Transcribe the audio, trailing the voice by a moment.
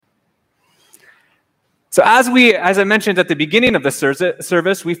So as I mentioned at the beginning of the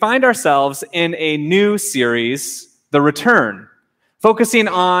service, we find ourselves in a new series, The Return, focusing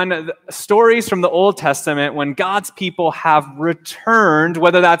on stories from the Old Testament when God's people have returned,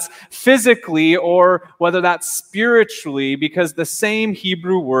 whether that's physically or whether that's spiritually, because the same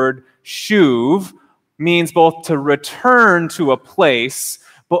Hebrew word shuv means both to return to a place,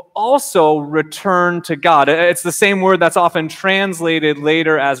 but also return to God. It's the same word that's often translated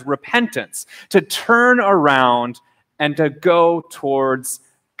later as repentance, to turn around and to go towards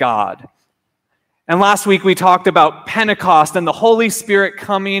God. And last week we talked about Pentecost and the Holy Spirit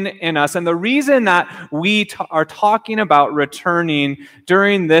coming in us. And the reason that we are talking about returning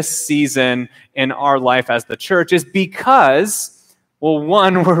during this season in our life as the church is because, well,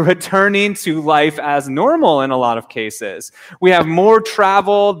 one, we're returning to life as normal in a lot of cases. We have more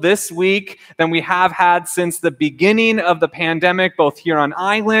travel this week than we have had since the beginning of the pandemic, both here on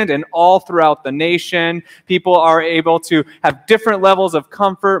island and all throughout the nation. People are able to have different levels of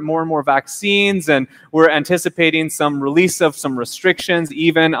comfort, more and more vaccines, and we're anticipating some release of some restrictions,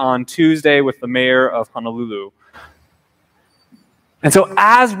 even on Tuesday with the mayor of Honolulu. And so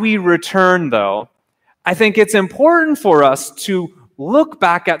as we return, though, I think it's important for us to look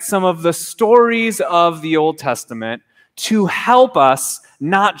back at some of the stories of the Old Testament to help us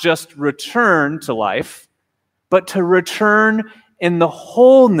not just return to life, but to return in the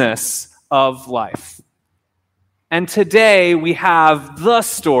wholeness of life. And today we have the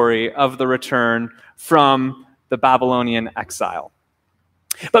story of the return from the Babylonian exile.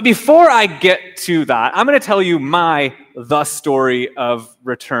 But before I get to that, I'm going to tell you the story of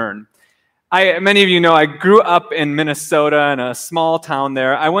return. Many of you know I grew up in Minnesota in a small town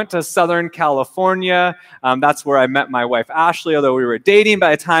there. I went to Southern California. That's where I met my wife, Ashley, although we were dating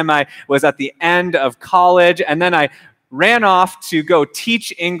by the time I was at the end of college. And then I ran off to go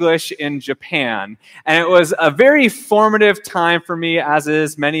teach English in Japan. And it was a very formative time for me, as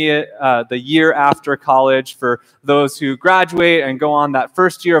is many the year after college for those who graduate and go on that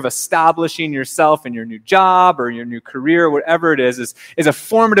first year of establishing yourself in your new job or your new career, whatever it is a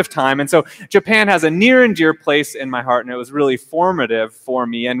formative time. And so Japan has a near and dear place in my heart, and it was really formative for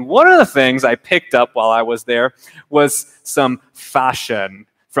me. And one of the things I picked up while I was there was some fashion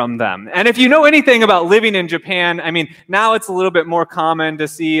from them. And if you know anything about living in Japan, I mean, now it's a little bit more common to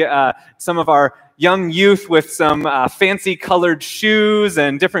see some of our young youth with some fancy colored shoes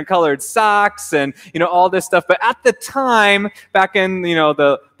and different colored socks and, all this stuff. But at the time, back in,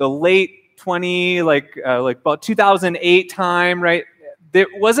 the late about 2008 time, right? It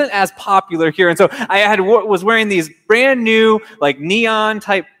wasn't as popular here. And so I was wearing these brand new, neon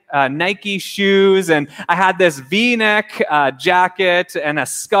type Nike shoes, and I had this V-neck jacket and a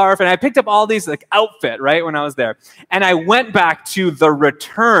scarf, and I picked up all these outfit right when I was there. And I went back to the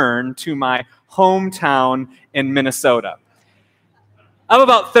return to my hometown in Minnesota of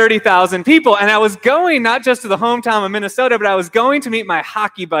about 30,000 people. And I was going not just to the hometown of Minnesota, but I was going to meet my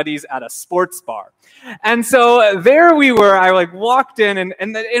hockey buddies at a sports bar. And so there we were. I walked in, and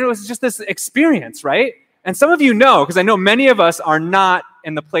it was just this experience, right? And some of you know, because I know many of us are not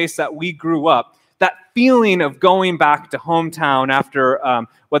in the place that we grew up, that feeling of going back to hometown after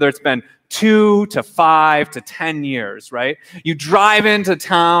whether it's been 2 to 5 to 10 years, right? You drive into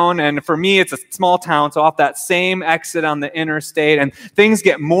town, and for me, it's a small town, so off that same exit on the interstate, and things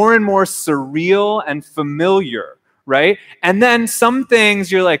get more and more surreal and familiar, right? And then some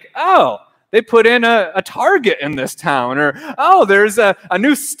things you're like, oh, they put in a Target in this town, or, oh, there's a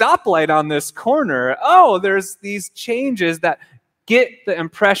new stoplight on this corner. Oh, there's these changes that get the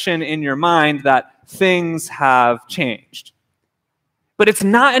impression in your mind that things have changed. But it's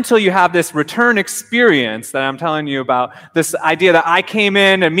not until you have this return experience that I'm telling you about, this idea that I came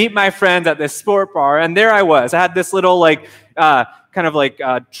in and meet my friends at this sport bar, and there I was. I had this little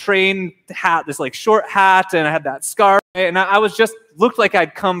train hat, this short hat, and I had that scarf, and I was just looked like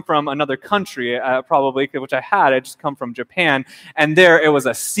I'd come from another country, probably, which I had. I'd just come from Japan, and there it was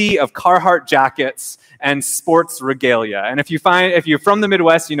a sea of Carhartt jackets and sports regalia. And if you're from the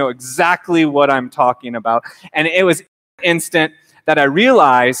Midwest, you know exactly what I'm talking about. And it was instant that I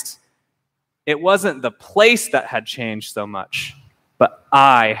realized it wasn't the place that had changed so much, but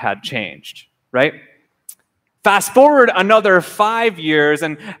I had changed, right? Fast forward another 5 years,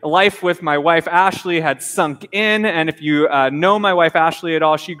 and life with my wife Ashley had sunk in. And if you know my wife Ashley at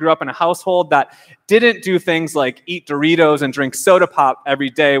all, she grew up in a household that didn't do things like eat Doritos and drink soda pop every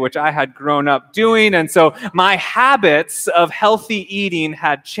day, which I had grown up doing. And so my habits of healthy eating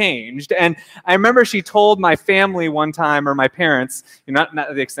had changed. And I remember she told my family one time, or my parents, not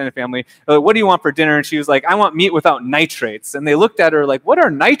the extended family, what do you want for dinner? And she was like, I want meat without nitrates. And they looked at her like, what are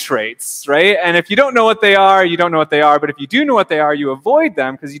nitrates, right? And if you don't know what they are, you don't know what they are. But if you do know what they are, you avoid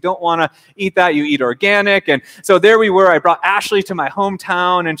them because you don't want to eat that. You eat organic. And so there we were. I brought Ashley to my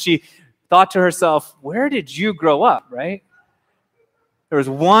hometown, and she thought to herself, where did you grow up, right? There was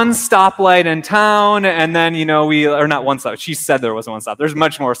one stoplight in town, and then, or not one stop. She said there was one stop. There's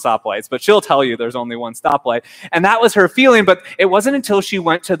much more stoplights, but she'll tell you there's only one stoplight. And that was her feeling, but it wasn't until she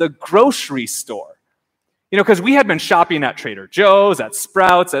went to the grocery store. Because we had been shopping at Trader Joe's, at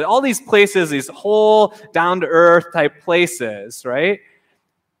Sprouts, at all these places, these whole down-to-earth type places, right?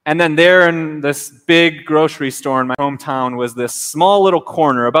 And then there in this big grocery store in my hometown was this small little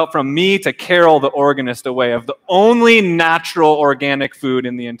corner, about from me to Carol, the organist, away, of the only natural organic food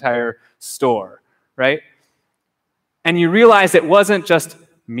in the entire store, right? And you realize it wasn't just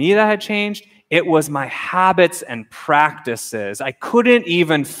me that had changed, it was my habits and practices. I couldn't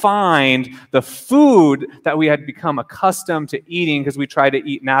even find the food that we had become accustomed to eating because we tried to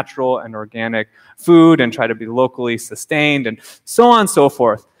eat natural and organic food and try to be locally sustained and so on and so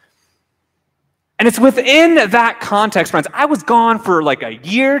forth. And it's within that context, friends, I was gone for like a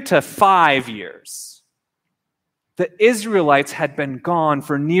year to 5 years. The Israelites had been gone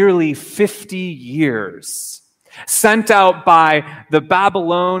for nearly 50 years, sent out by the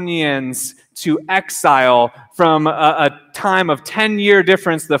Babylonians to exile from a time of 10-year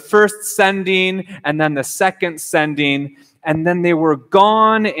difference, the first sending and then the second sending, and then they were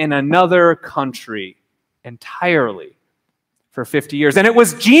gone in another country entirely for 50 years. And it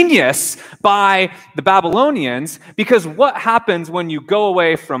was genius by the Babylonians, because what happens when you go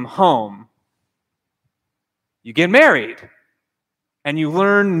away from home? You get married. And you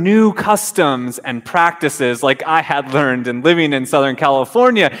learn new customs and practices like I had learned in living in Southern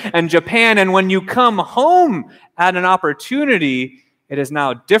California and Japan. And when you come home at an opportunity, it is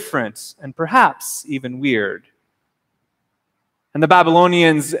now different and perhaps even weird. And the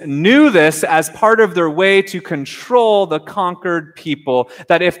Babylonians knew this as part of their way to control the conquered people,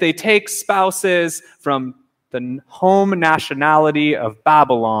 that if they take spouses from the home nationality of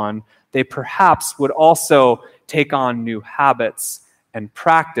Babylon, they perhaps would also take on new habits and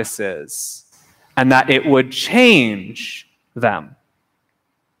practices, and that it would change them.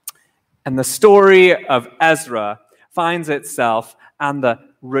 And the story of Ezra finds itself on the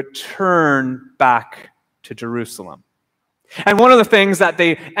return back to Jerusalem. And one of the things that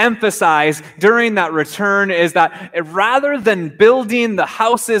they emphasize during that return is that rather than building the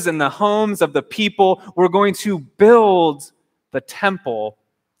houses and the homes of the people, we're going to build the temple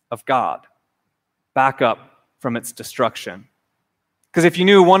of God back up from its destruction. Because if you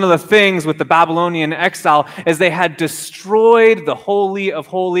knew, one of the things with the Babylonian exile is they had destroyed the Holy of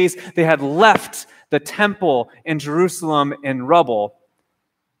Holies. They had left the temple in Jerusalem in rubble.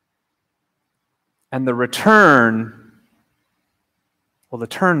 And the return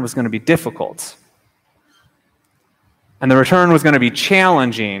was going to be difficult. And the return was going to be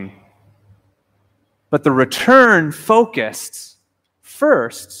challenging. But the return focused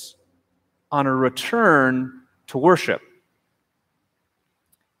first on a return to worship.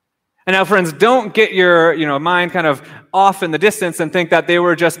 And now, friends, don't get your mind kind of off in the distance and think that they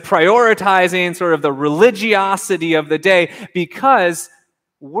were just prioritizing sort of the religiosity of the day, because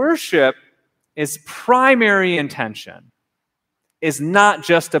worship is primary intention is not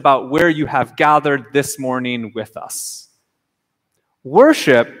just about where you have gathered this morning with us.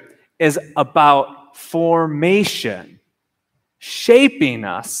 Worship is about formation, shaping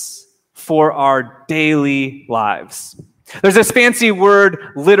us for our daily lives. There's this fancy word,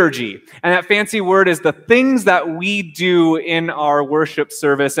 liturgy, and that fancy word is the things that we do in our worship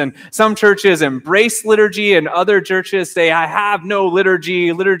service. And some churches embrace liturgy, and other churches say, I have no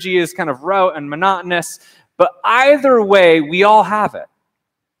liturgy. Liturgy is kind of rote and monotonous. But either way, we all have it,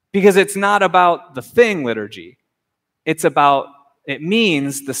 because it's not about the thing, liturgy. It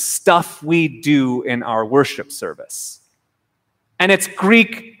means the stuff we do in our worship service. And its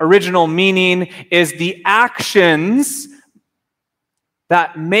Greek original meaning is the actions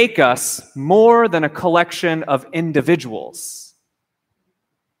that make us more than a collection of individuals,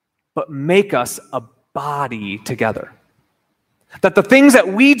 but make us a body together. That the things that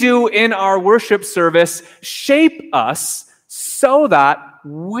we do in our worship service shape us so that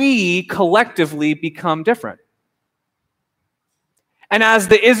we collectively become different. And as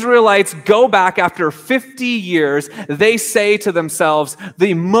the Israelites go back after 50 years, they say to themselves,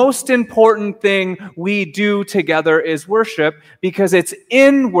 the most important thing we do together is worship, because it's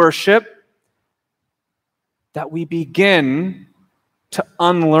in worship that we begin to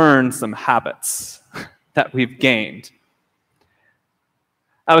unlearn some habits that we've gained.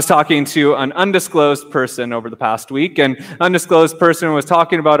 I was talking to an undisclosed person over the past week, and undisclosed person was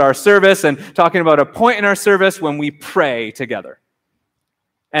talking about our service and talking about a point in our service when we pray together.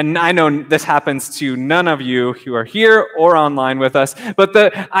 And I know this happens to none of you who are here or online with us, but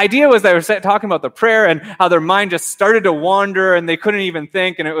the idea was they were talking about the prayer and how their mind just started to wander and they couldn't even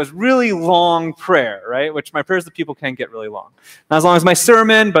think, and it was really long prayer, right? Which my prayers of people can get really long. Not as long as my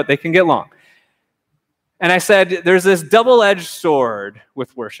sermon, but they can get long. And I said, there's this double-edged sword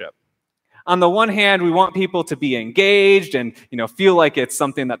with worship. On the one hand, we want people to be engaged and, feel like it's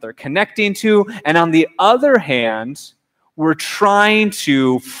something that they're connecting to. And on the other hand, we're trying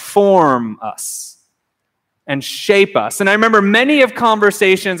to form us and shape us. And I remember many of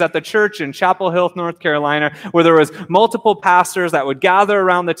conversations at the church in Chapel Hill, North Carolina, where there was multiple pastors that would gather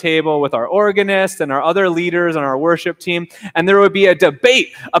around the table with our organist and our other leaders and our worship team, and there would be a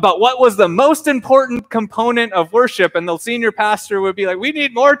debate about what was the most important component of worship, and the senior pastor would be like, we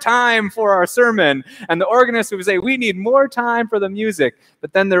need more time for our sermon, and the organist would say, we need more time for the music.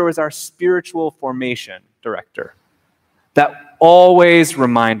 But then there was our spiritual formation director that always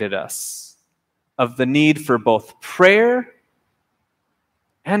reminded us of the need for both prayer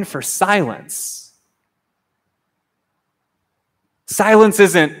and for silence. Silence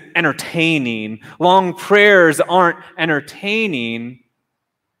isn't entertaining. Long prayers aren't entertaining.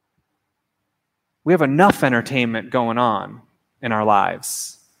 We have enough entertainment going on in our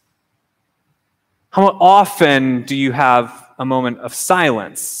lives. How often do you have a moment of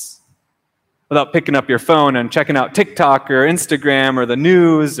silence without picking up your phone and checking out TikTok or Instagram or the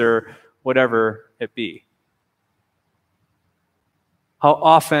news or whatever it be? How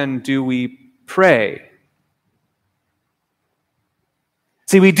often do we pray?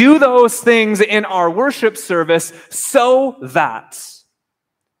 See, we do those things in our worship service so that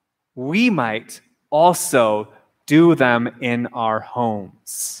we might also do them in our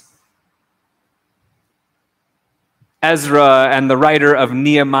homes. Ezra and the writer of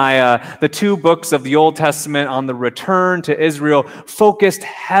Nehemiah, the two books of the Old Testament on the return to Israel, focused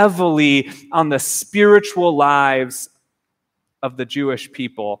heavily on the spiritual lives of the Jewish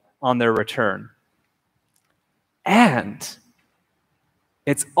people on their return. And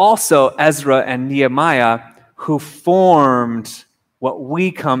it's also Ezra and Nehemiah who formed what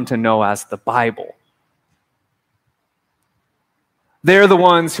we come to know as the Bible. They're the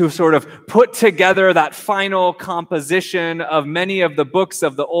ones who sort of put together that final composition of many of the books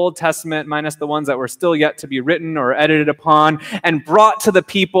of the Old Testament, minus the ones that were still yet to be written or edited upon, and brought to the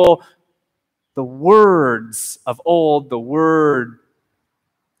people the words of old, the word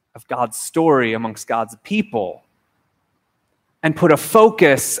of God's story amongst God's people, and put a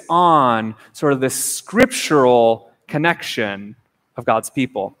focus on sort of this scriptural connection of God's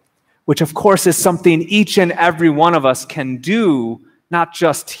people, which of course is something each and every one of us can do, not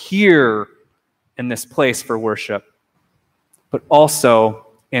just here in this place for worship, but also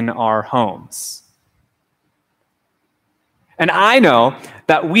in our homes. And I know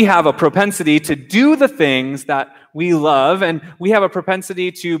that we have a propensity to do the things that we love, and we have a propensity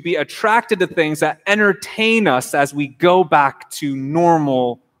to be attracted to things that entertain us as we go back to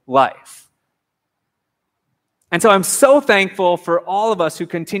normal life. And so I'm so thankful for all of us who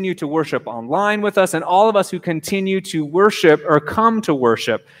continue to worship online with us and all of us who continue to worship or come to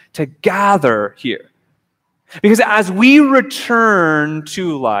worship to gather here. Because as we return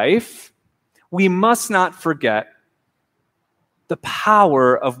to life, we must not forget the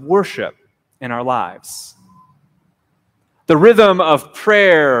power of worship in our lives. The rhythm of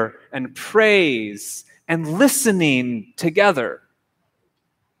prayer and praise and listening together,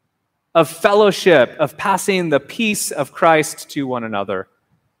 of fellowship, of passing the peace of Christ to one another,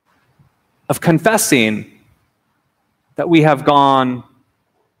 of confessing that we have gone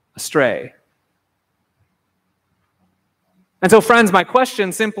astray. And so, friends, my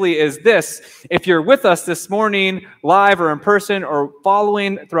question simply is this. If you're with us this morning, live or in person, or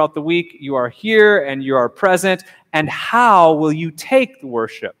following throughout the week, you are here and you are present, and how will you take the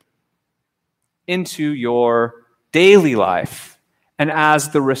worship into your daily life? And as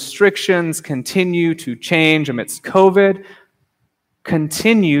the restrictions continue to change amidst COVID,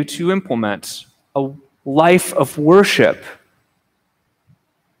 continue to implement a life of worship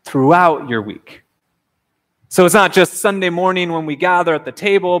throughout your week. So it's not just Sunday morning when we gather at the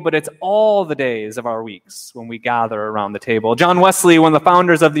table, but it's all the days of our weeks when we gather around the table. John Wesley, one of the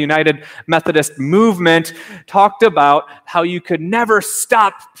founders of the United Methodist movement, talked about how you could never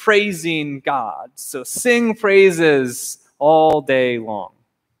stop praising God. So sing praises all day long.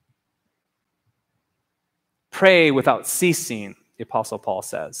 Pray without ceasing, the Apostle Paul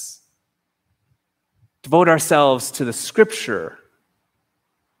says. Devote ourselves to the Scripture.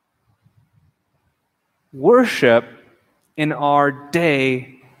 Worship in our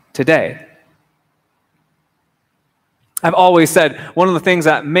day to day. I've always said one of the things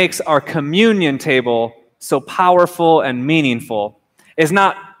that makes our communion table so powerful and meaningful is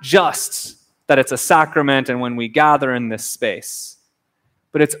not just that it's a sacrament and when we gather in this space,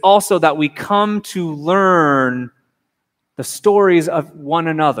 but it's also that we come to learn the stories of one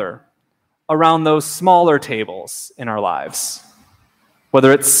another around those smaller tables in our lives.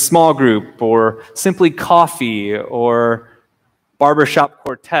 Whether it's small group or simply coffee or barbershop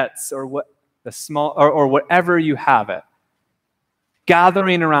quartets or whatever you have it.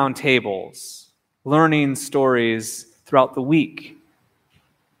 Gathering around tables, learning stories throughout the week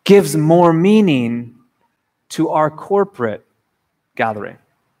gives more meaning to our corporate gathering.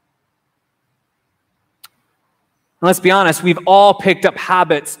 And let's be honest, we've all picked up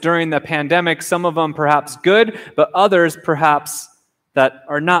habits during the pandemic, some of them perhaps good, but others perhaps that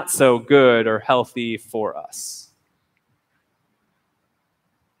are not so good or healthy for us.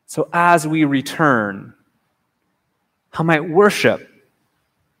 So as we return, how might worship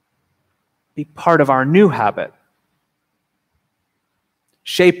be part of our new habit?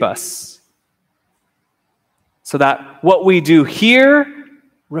 Shape us so that what we do here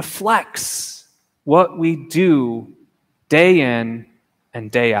reflects what we do day in and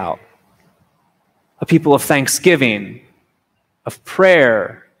day out. A people of thanksgiving, of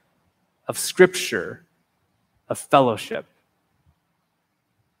prayer, of scripture, of fellowship.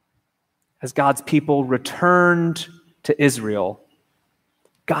 As God's people returned to Israel,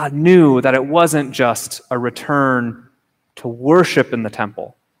 God knew that it wasn't just a return to worship in the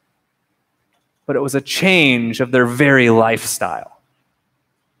temple, but it was a change of their very lifestyle.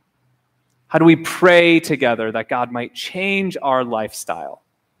 How do we pray together that God might change our lifestyle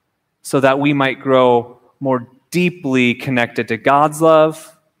so that we might grow more deeply connected to God's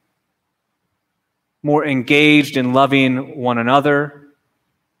love, more engaged in loving one another,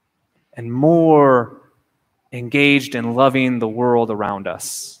 and more engaged in loving the world around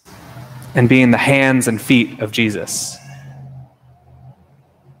us and being the hands and feet of Jesus?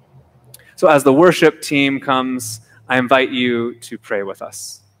 So as the worship team comes, I invite you to pray with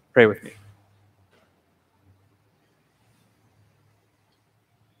us. Pray with me.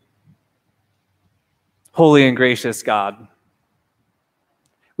 Holy and gracious God,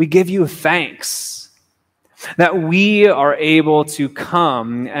 we give you thanks that we are able to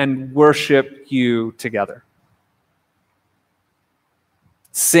come and worship you together.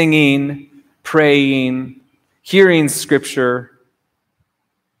 Singing, praying, hearing scripture,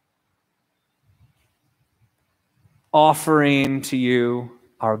 offering to you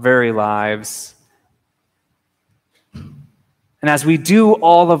our very lives. And as we do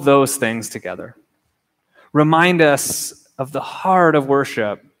all of those things together, remind us of the heart of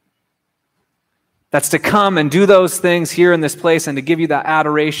worship that's to come and do those things here in this place and to give you that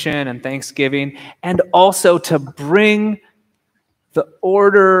adoration and thanksgiving, and also to bring the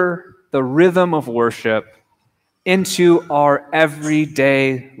order, the rhythm of worship into our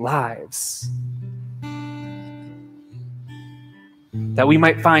everyday lives. That we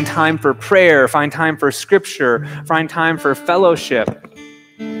might find time for prayer, find time for scripture, find time for fellowship,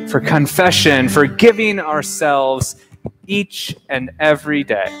 for confession, for giving ourselves each and every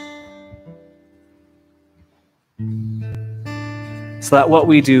day. So that what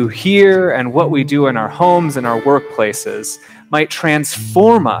we do here and what we do in our homes and our workplaces might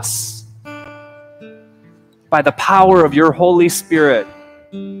transform us by the power of your Holy Spirit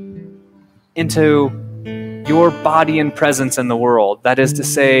into your body and presence in the world. That is to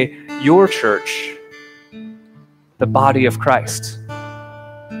say, your church, the body of Christ.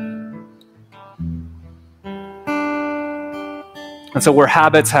 And so where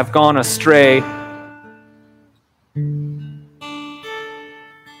habits have gone astray,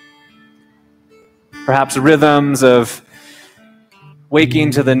 perhaps rhythms of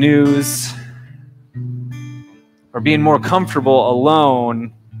waking to the news or being more comfortable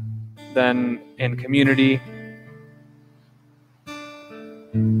alone than in community,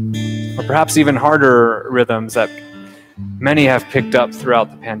 or perhaps even harder rhythms that many have picked up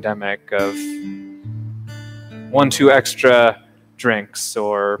throughout the pandemic of 1-2 extra drinks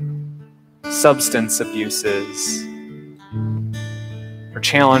or substance abuses, or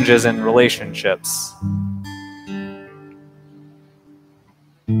challenges in relationships.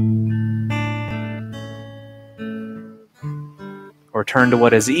 Or turn to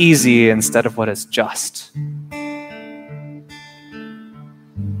what is easy instead of what is just.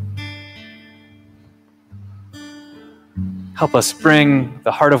 Help us bring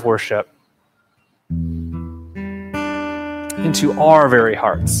the heart of worship into our very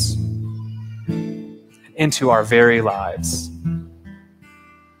hearts, into our very lives,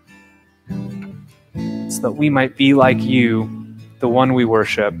 so that we might be like you, the one we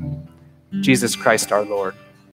worship, Jesus Christ our Lord.